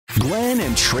Glenn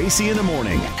and Traci in the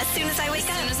morning. As soon as I wake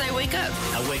up.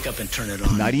 I wake up and turn it on.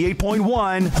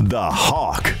 98.1 The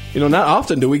Hawk. You know, not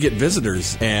often do we get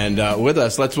visitors. And with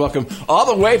us, let's welcome all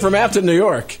the way from Afton, New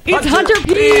York. It's Hunter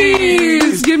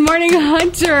Pease. Good morning,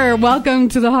 Hunter. Welcome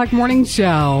to the Hawk Morning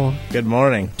Show. Good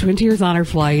morning. Twin Tiers Honor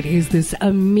Flight is this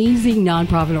amazing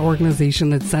nonprofit organization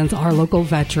that sends our local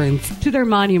veterans to their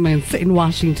monuments in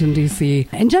Washington, D.C.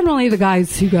 And generally the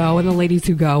guys who go and the ladies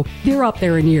who go, they're up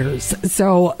there in years.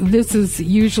 So this is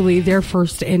usually their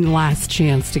first and last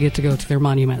chance to get to go to their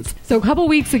monuments. So a couple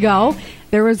weeks ago,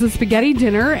 there was a spaghetti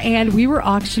dinner, and we were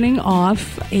auctioning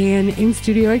off an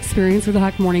in-studio experience with the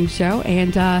Hawk Morning Show.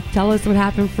 And tell us what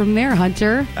happened from there,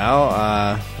 Hunter.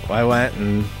 I went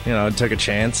and, took a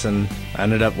chance and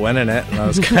ended up winning it. And I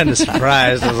was kind of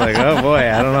surprised. I was like, oh,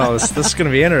 boy, I don't know. This is going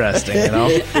to be interesting,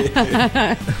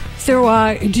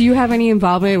 So, do you have any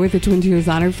involvement with the Twin Tiers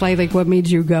Honor Flight? Like, what made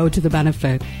you go to the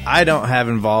benefit? I don't have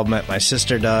involvement. My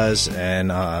sister does, and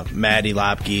Maddie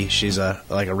Lopke, she's a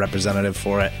representative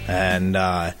for it. And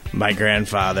my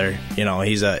grandfather,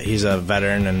 he's a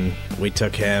veteran, and we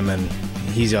took him, and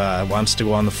he wants to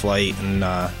go on the flight and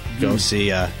go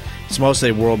see. It's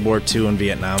mostly World War II and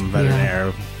Vietnam veteran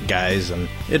era guys, and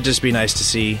it'd just be nice to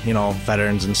see,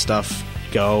 veterans and stuff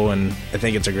go, and I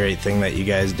think it's a great thing that you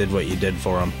guys did what you did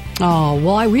for them. Oh,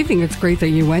 well, we think it's great that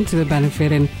you went to the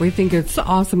benefit, and we think it's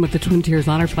awesome what the Twin Tiers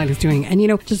Honor Flight is doing. And,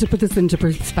 just to put this into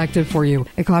perspective for you,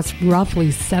 it costs roughly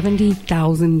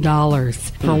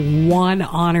 $70,000 for one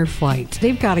honor flight.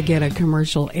 They've got to get a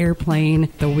commercial airplane,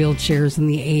 the wheelchairs and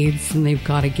the aids, and they've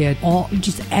got to get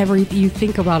everything. You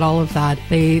think about all of that.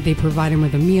 They provide them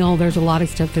with a meal. There's a lot of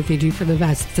stuff that they do for the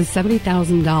vets. So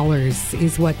 $70,000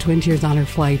 is what Twin Tiers Honor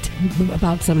Flight,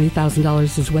 about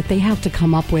 $70,000 is what they have to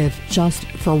come up with just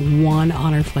for one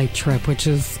honor flight trip, which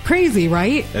is crazy,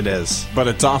 right? It is. But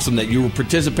it's awesome that you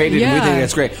participated, and we Yeah. think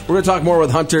that's great. We're going to talk more with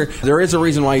Hunter. There is a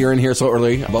reason why you're in here so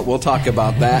early, but we'll talk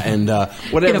about that. And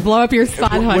whatever, Gonna blow up your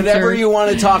spot, Hunter. Whatever you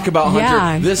want to talk about, Hunter,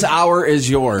 Yeah. this hour is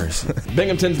yours.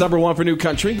 Binghamton's #1 for New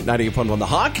Country, 98.1 The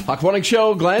Hawk. Hawk Morning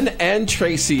Show, Glenn and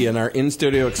Traci, and our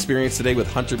in-studio experience today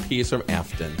with Hunter Pease from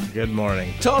Afton. Good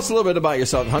morning. Tell us a little bit about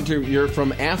yourself. Hunter, you're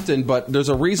from Afton, but there's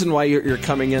a reason why you're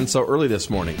coming in so early this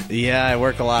morning. Yeah, I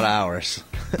work a lot of hours.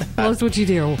 Tell us what you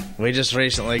do. We just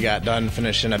recently got done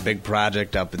finishing a big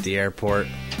project up at the airport.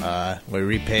 We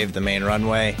repaved the main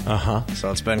runway.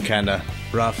 So it's been kind of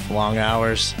rough, long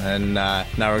hours. And now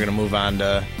we're going to move on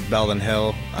to Belden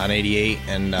Hill on 88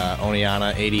 and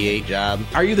Oneonta 88 job.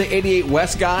 Are you the 88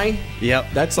 West guy?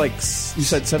 Yep. That's like, you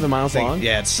said 7 miles long?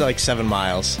 Yeah, it's like 7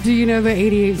 miles. Do you know the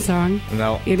 88 song?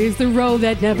 No. It is the road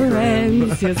that never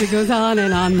ends. Yes, it goes on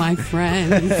and on, my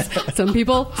friends. Some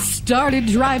people started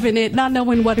driving it, not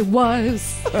knowing what it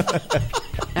was.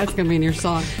 That's going to be in your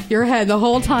song. Your head the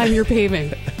whole time you're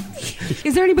paving.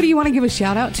 Is there anybody you want to give a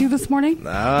shout out to this morning?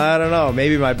 I don't know.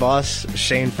 Maybe my boss,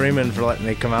 Shane Freeman, for letting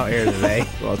me come out here today.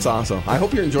 Well, it's awesome. I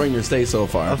hope you're enjoying your stay so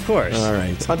far. Of course. All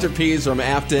right. Hunter Pease from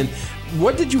Afton.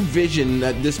 What did you vision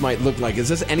that this might look like? Is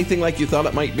this anything like you thought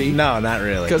it might be? No, not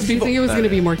really. Because Do you think it was going to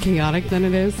be more chaotic than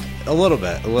it is? A little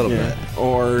bit.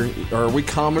 Or are we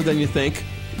calmer than you think?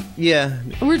 Yeah.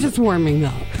 We're just warming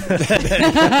up.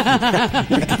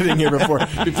 Getting here before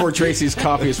Tracy's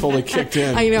coffee is fully kicked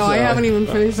in. I know. So, I haven't even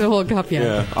finished the whole cup yet.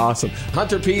 Yeah, awesome.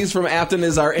 Hunter Pease from Afton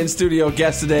is our in-studio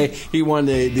guest today. He won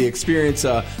the experience.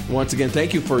 Once again,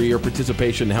 thank you for your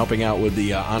participation in helping out with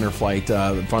the Honor Flight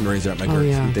fundraiser at McGurk's.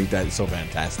 Yeah. We think that is so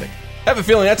fantastic. I have a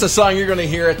feeling that's a song you're going to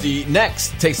hear at the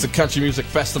next Taste of Country Music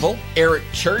Festival. Eric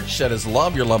Church, that is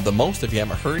Love Your Love the Most. If you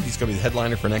haven't heard, he's going to be the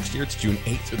headliner for next year. It's June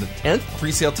 8th through the 10th.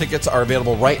 Pre-sale tickets are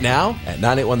available right now at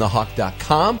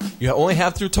 981thehawk.com. You only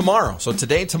have through tomorrow. So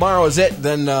today and tomorrow is it.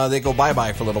 Then they go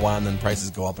bye-bye for a little while, and then prices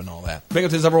go up and all that.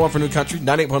 Binghamton's #1 for New Country,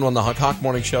 98.1 The Hawk. Hawk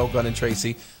Morning Show, Glenn and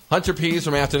Traci. Hunter Pease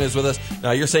from Afton is with us.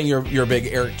 Now, you're saying you're a big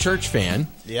Eric Church fan.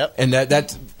 Yep. And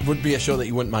that would be a show that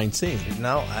you wouldn't mind seeing.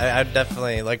 No, I'd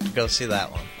definitely like to go see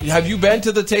that one. Have you been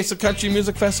to the Taste of Country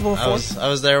Music Festival before? I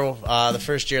was there the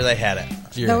first year they had it.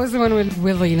 That was the one with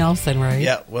Willie Nelson, right?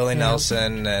 Yeah, Willie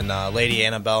Nelson and Lady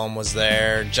Annabelle was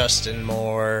there. Justin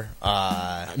Moore.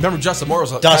 Remember Justin Moore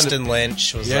was Dustin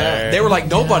Lynch was there. They were like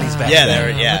nobodies back Yeah, then.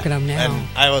 they were. Yeah, Look at 'em now. And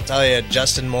I will tell you,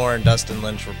 Justin Moore and Dustin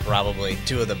Lynch were probably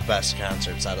two of the best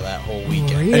concerts out of that whole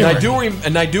weekend. Really?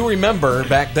 And I do remember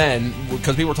back then,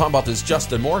 because people were talking about this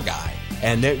Justin Moore guy,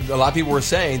 and a lot of people were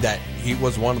saying that he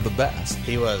was one of the best.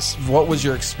 He was. What was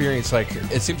your experience like?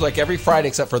 It seems like every Friday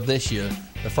except for this year,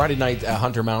 the Friday night at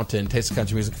Hunter Mountain Taste of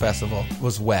Country Music Festival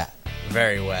was wet.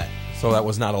 Very wet. So that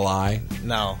was not a lie.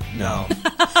 No.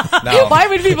 No. Why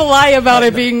would people lie about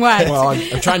it being wet? Well,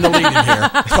 I'm trying to lead in here.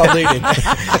 It's called leading.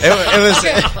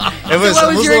 It was So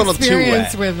what a was your little too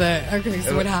experience wet. with it? Okay,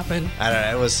 so what happened? I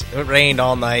don't know. It rained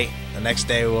all night. The next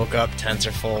day we woke up, tents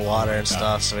are full of water and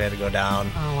stuff, so we had to go down,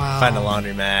 Oh, wow. find a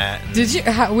laundromat. And Did you?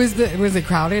 Was it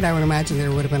crowded? I would imagine there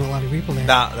would have been a lot of people there.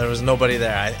 no, there was nobody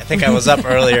there. I think I was up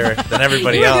earlier than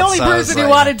everybody You were else. the only so I was person who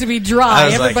like- wanted to be dry. I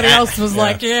was like, Everybody else was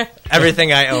like, yeah.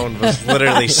 Everything I owned was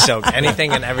literally soaked.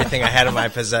 Anything and everything I had in my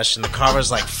possession. The car was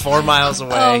like 4 miles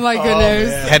away. Oh my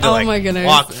goodness! Had to oh like my goodness!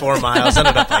 walk 4 miles.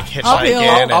 Ended up like hitchhiking.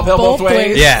 Uphill. Uphill both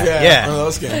ways. Yeah. One of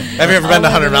those games. Have you ever been to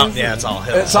Oh, my 100 goodness. Mountain? Yeah, it's all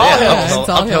hills. It's all yeah, hills. Yeah, it's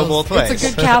all uphill hills. both ways. It's a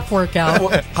good calf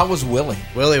workout. How was Willie?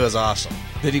 Willie was awesome.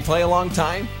 Did he play a long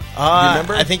time? Do you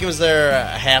remember? I think it was there a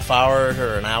half hour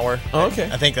or an hour. Oh, okay.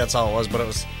 I think that's all it was, but it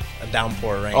was a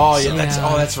downpour rain. Oh, yeah.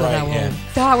 so That's so right, that yeah. won't-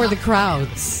 So how were the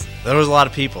crowds? there was a lot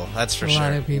of people. That's for A sure.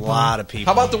 lot of people. A lot of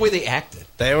people. How about the way they acted?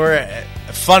 They were a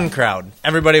fun crowd.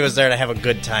 Everybody was there to have a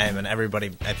good time, and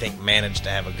everybody, I think, managed to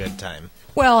have a good time.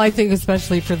 Well, I think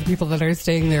especially for the people that are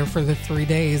staying there for the 3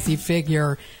 days, you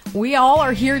figure we all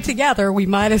are here together. We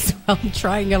might as well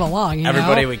try and get along. You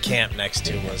Everybody know? we camped next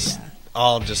to was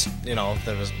all just, it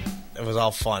was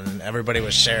all fun. Everybody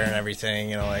was sharing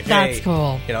everything, like, That's hey,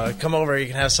 cool. Come over, you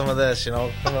can have some of this,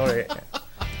 come over.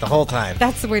 The whole time.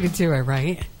 That's the way to do it,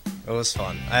 right? It was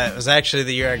fun. It was actually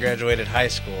the year I graduated high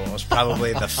school. It was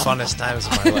probably the funnest times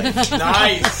of my life.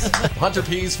 Nice. Hunter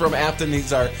Pease from Afton.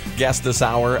 He's our guest this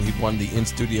hour. He won the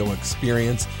in-studio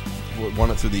experience.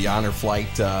 Won it through the Honor Flight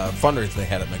fundraiser they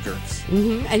had at McGurk's.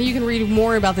 Mm-hmm. And you can read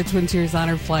more about the Twin Tiers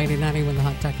Honor Flight at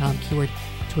 981thehawk.com. Keyword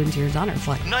Twin Tiers Honor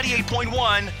Flight.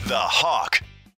 98.1 The Hawk.